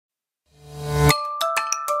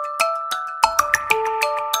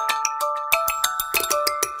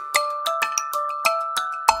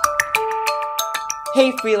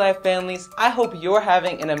Hey Free Life families, I hope you're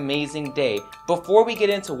having an amazing day. Before we get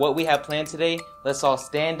into what we have planned today, let's all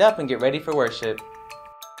stand up and get ready for worship.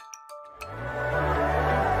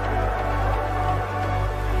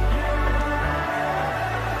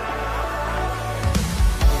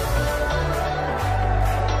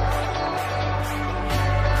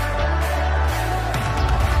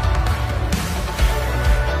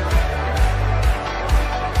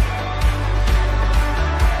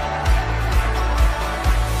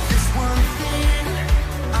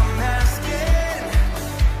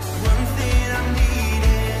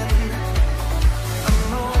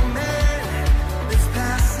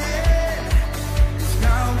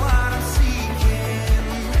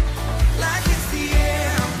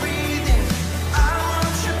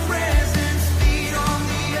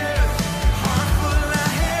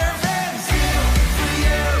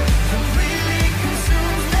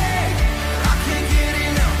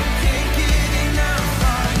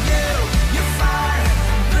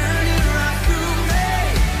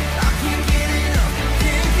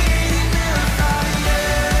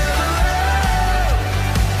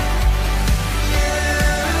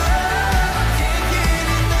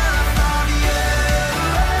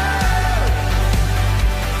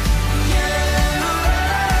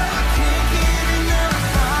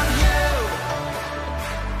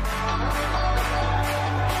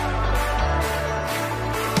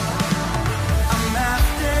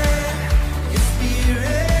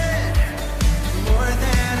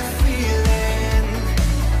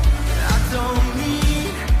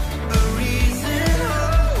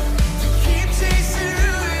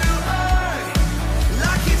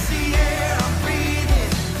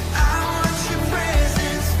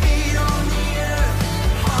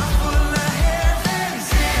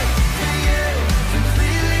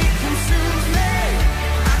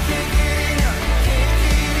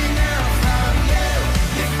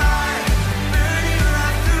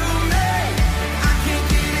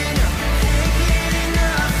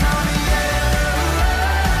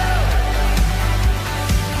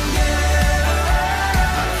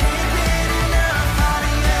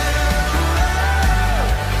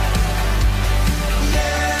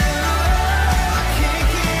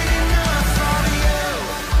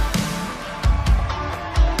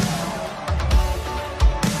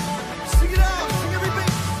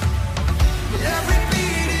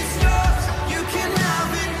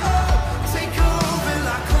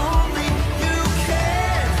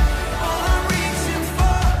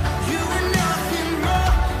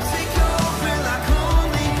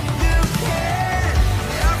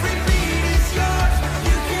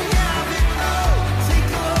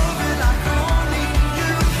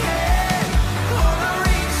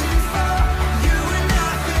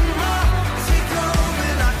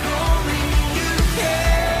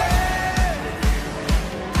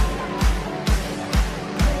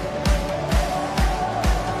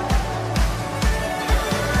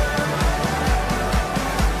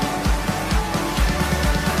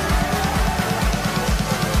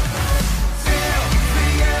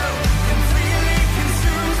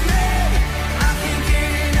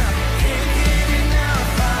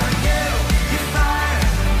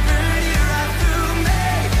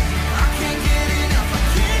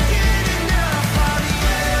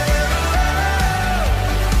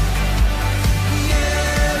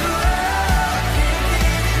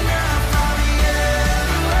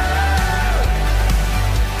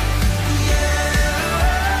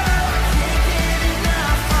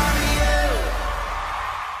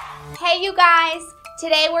 Hey you guys!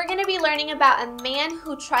 Today we're going to be learning about a man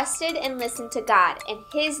who trusted and listened to God, and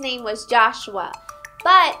his name was Joshua.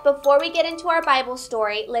 But before we get into our Bible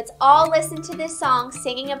story, let's all listen to this song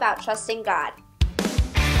singing about trusting God.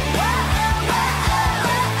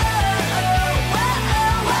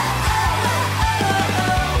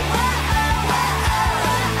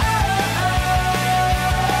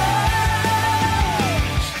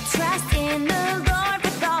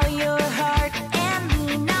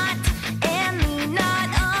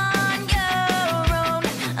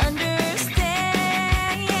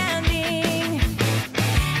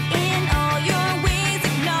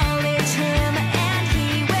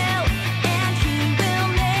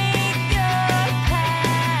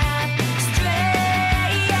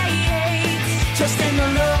 Trust in the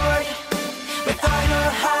Lord with all your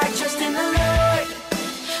heart. Trust in the Lord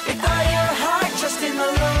with all your heart. Trust in the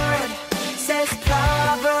Lord, says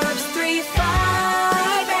Proverbs 3,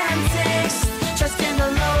 5, and 6. Trust in the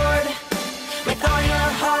Lord with all your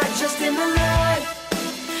heart. Trust in the Lord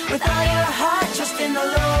with all your heart. Trust in the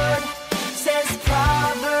Lord, says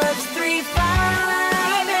Proverbs 3,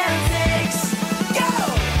 5, and 6. Go!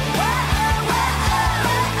 Whoa, whoa, whoa.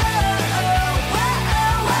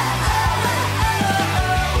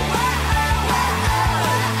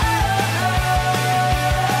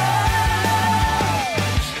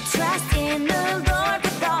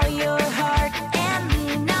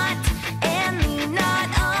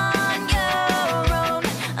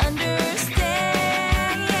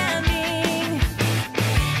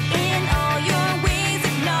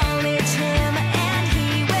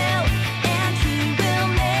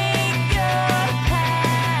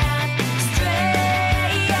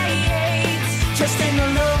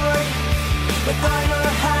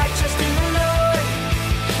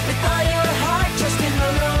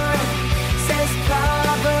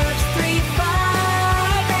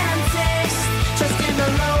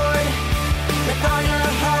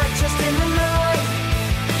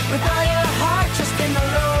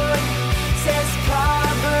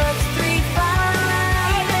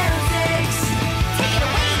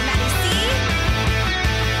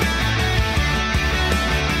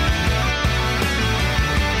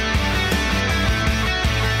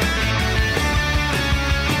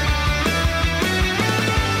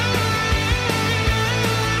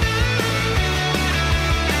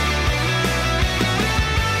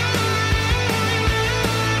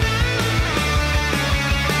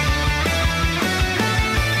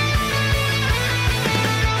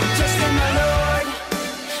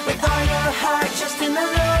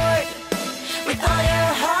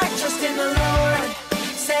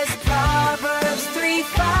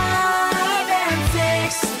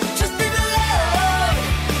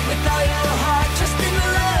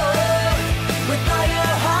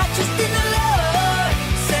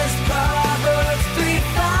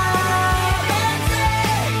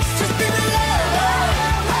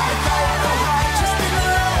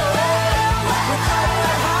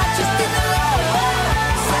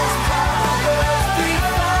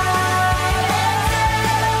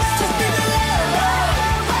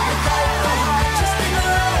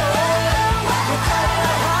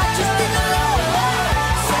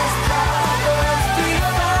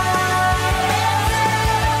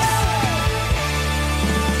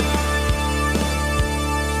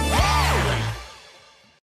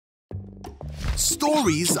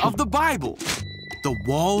 stories of the Bible. The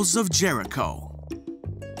Walls of Jericho.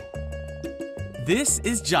 This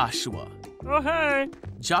is Joshua. Oh, hey.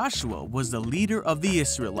 Joshua was the leader of the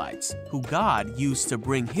Israelites, who God used to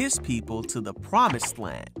bring his people to the Promised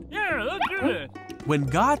Land. Yeah, let's do this. When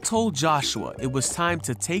God told Joshua it was time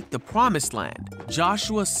to take the Promised Land,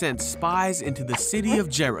 Joshua sent spies into the city of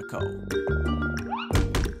Jericho.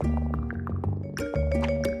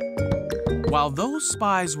 While those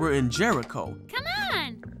spies were in Jericho, Come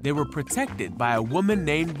on! they were protected by a woman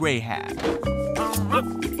named Rahab.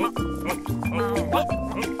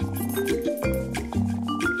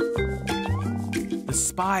 The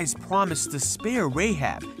spies promised to spare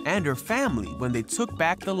Rahab and her family when they took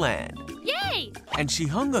back the land. Yay! And she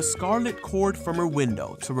hung a scarlet cord from her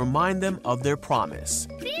window to remind them of their promise.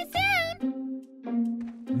 See you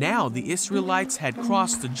soon! Now the Israelites had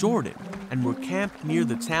crossed the Jordan and were camped near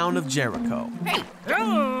the town of Jericho. Hey!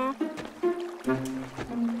 Hello.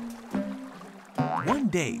 One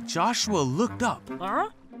day, Joshua looked up, Huh?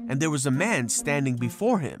 and there was a man standing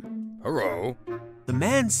before him. Hello. The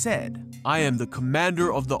man said, "I am the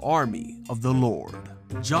commander of the army of the Lord."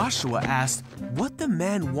 Joshua asked what the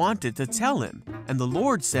man wanted to tell him, and the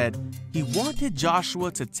Lord said he wanted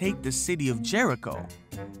Joshua to take the city of Jericho,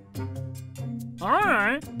 All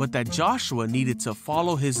right. but that Joshua needed to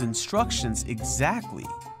follow his instructions exactly.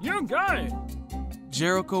 You got it.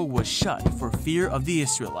 Jericho was shut for fear of the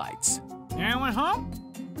Israelites. And went home?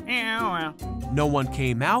 Yeah, well. No one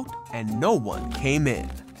came out and no one came in.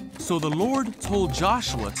 So the Lord told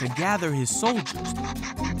Joshua to gather his soldiers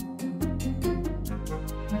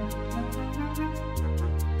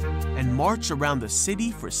and march around the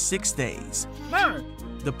city for 6 days. Mark.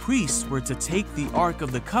 The priests were to take the Ark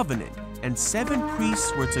of the Covenant, and 7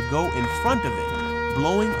 priests were to go in front of it,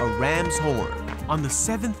 blowing a ram's horn. On the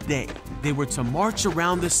 7th day, they were to march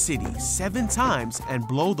around the city 7 times and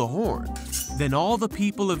blow the horn. Then all the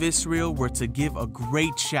people of Israel were to give a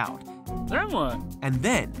great shout, Then what? and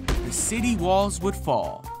then the city walls would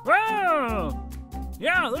fall. Whoa!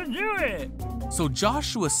 Yeah, let's do it. So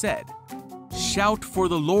Joshua said, "Shout, for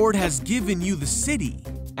the Lord has given you the city."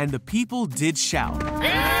 And the people did shout.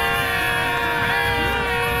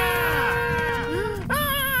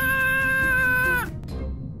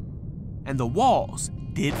 And the walls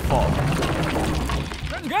did fall.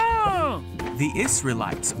 Let's go! The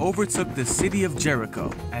Israelites overtook the city of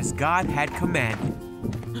Jericho as God had commanded.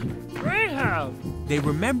 Rahab. They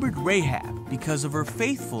remembered Rahab because of her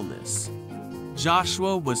faithfulness.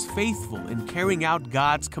 Joshua was faithful in carrying out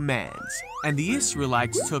God's commands, and the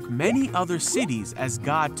Israelites took many other cities as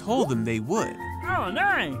God told them they would. Oh,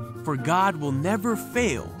 nice. For God will never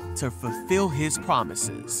fail to fulfill his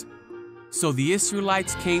promises. So the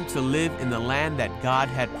Israelites came to live in the land that God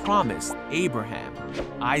had promised Abraham,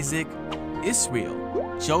 Isaac, Israel,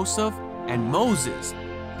 Joseph, and Moses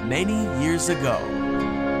many years ago.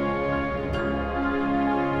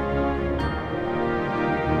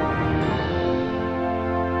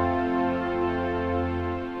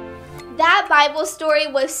 That Bible story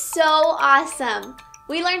was so awesome.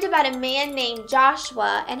 We learned about a man named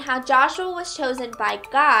Joshua and how Joshua was chosen by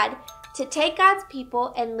God to take God's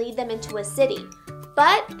people and lead them into a city.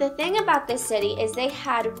 But the thing about this city is they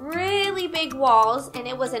had really big walls and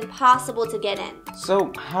it was impossible to get in.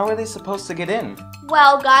 So, how are they supposed to get in?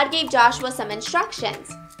 Well, God gave Joshua some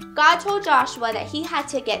instructions. God told Joshua that he had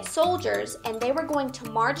to get soldiers and they were going to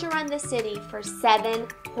march around the city for 7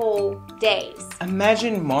 whole days.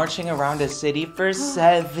 Imagine marching around a city for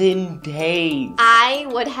 7 days. I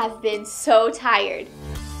would have been so tired.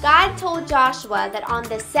 God told Joshua that on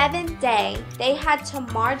the 7th day, they had to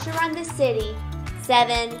march around the city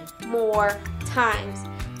 7 more times.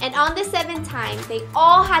 And on the 7th time, they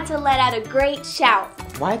all had to let out a great shout.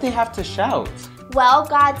 Why'd they have to shout? Well,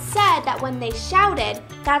 God said that when they shouted,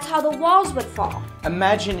 that's how the walls would fall.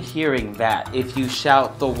 Imagine hearing that. If you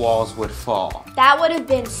shout, the walls would fall. That would have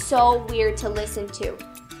been so weird to listen to.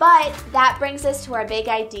 But that brings us to our big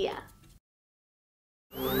idea.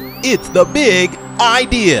 It's the big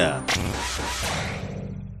idea.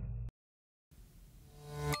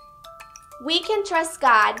 We can trust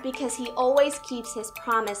God because He always keeps His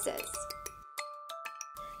promises.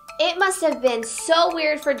 It must have been so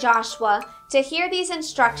weird for Joshua to hear these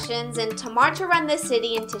instructions and to march around the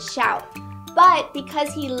city and to shout. But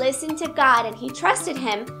because he listened to God and he trusted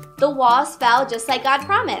Him, the walls fell just like God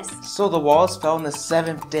promised. So the walls fell on the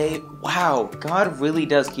 7th day? Wow, God really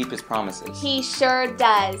does keep His promises. He sure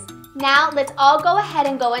does. Now let's all go ahead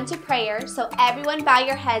and go into prayer, so everyone bow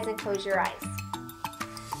your heads and close your eyes.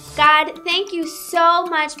 God, thank you so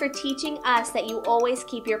much for teaching us that you always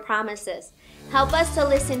keep your promises. Help us to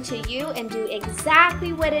listen to you and do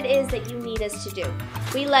exactly what it is that you need us to do.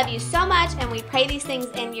 We love you so much and we pray these things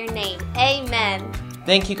in your name. Amen.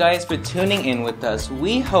 Thank you guys for tuning in with us.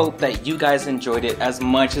 We hope that you guys enjoyed it as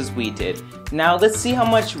much as we did. Now let's see how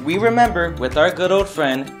much we remember with our good old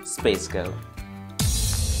friend, Space Goat.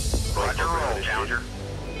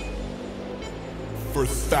 For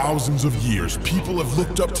thousands of years, people have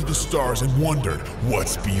looked up to the stars and wondered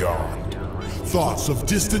what's beyond. Thoughts of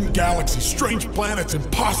distant galaxies, strange planets, and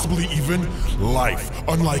possibly even life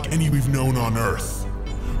unlike any we've known on Earth.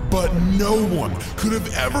 But no one could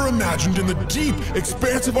have ever imagined in the deep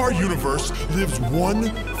expanse of our universe lives one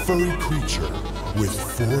furry creature with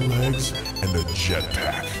 4 legs and a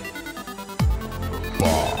jetpack.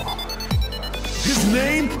 Bah. His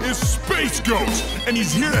name is Space Goat, and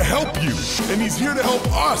he's here to help you, and he's here to help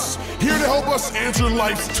us, here to help us answer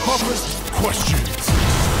life's toughest questions.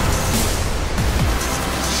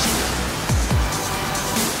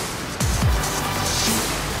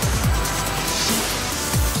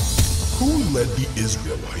 Who led the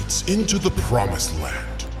Israelites into the Promised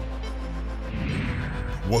Land?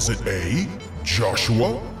 Was it A,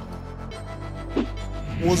 Joshua?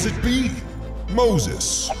 Was it B,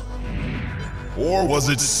 Moses? Or was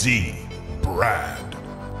it C, Brad?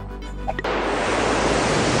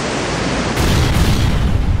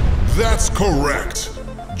 That's correct.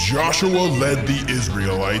 Joshua led the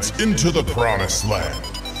Israelites into the Promised Land.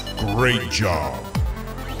 Great job.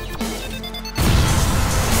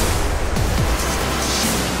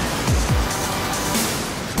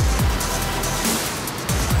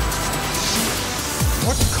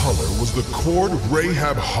 What color was the cord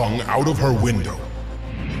Rahab hung out of her window?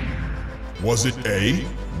 Was it A,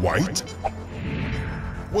 white?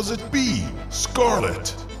 Was it B,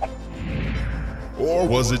 scarlet? Or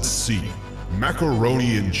was it C,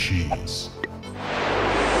 macaroni and cheese?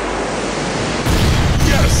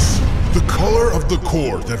 Yes! The color of the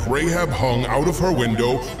cord that Rahab hung out of her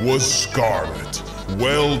window was scarlet.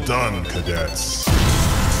 Well done, cadets.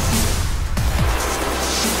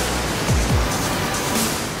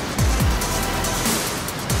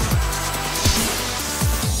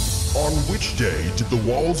 On which day did the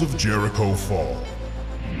walls of Jericho fall?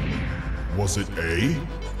 Was it A,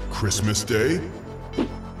 Christmas Day?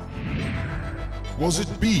 Was it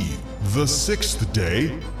B, the 6th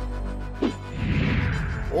day?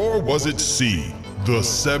 Or was it C, the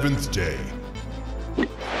 7th day?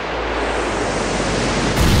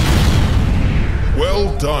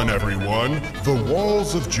 Well done, everyone. The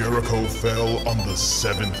walls of Jericho fell on the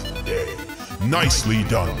 7th day. Nicely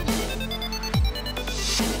done.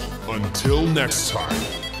 Until next time,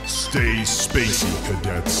 stay spacey,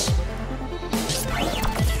 cadets.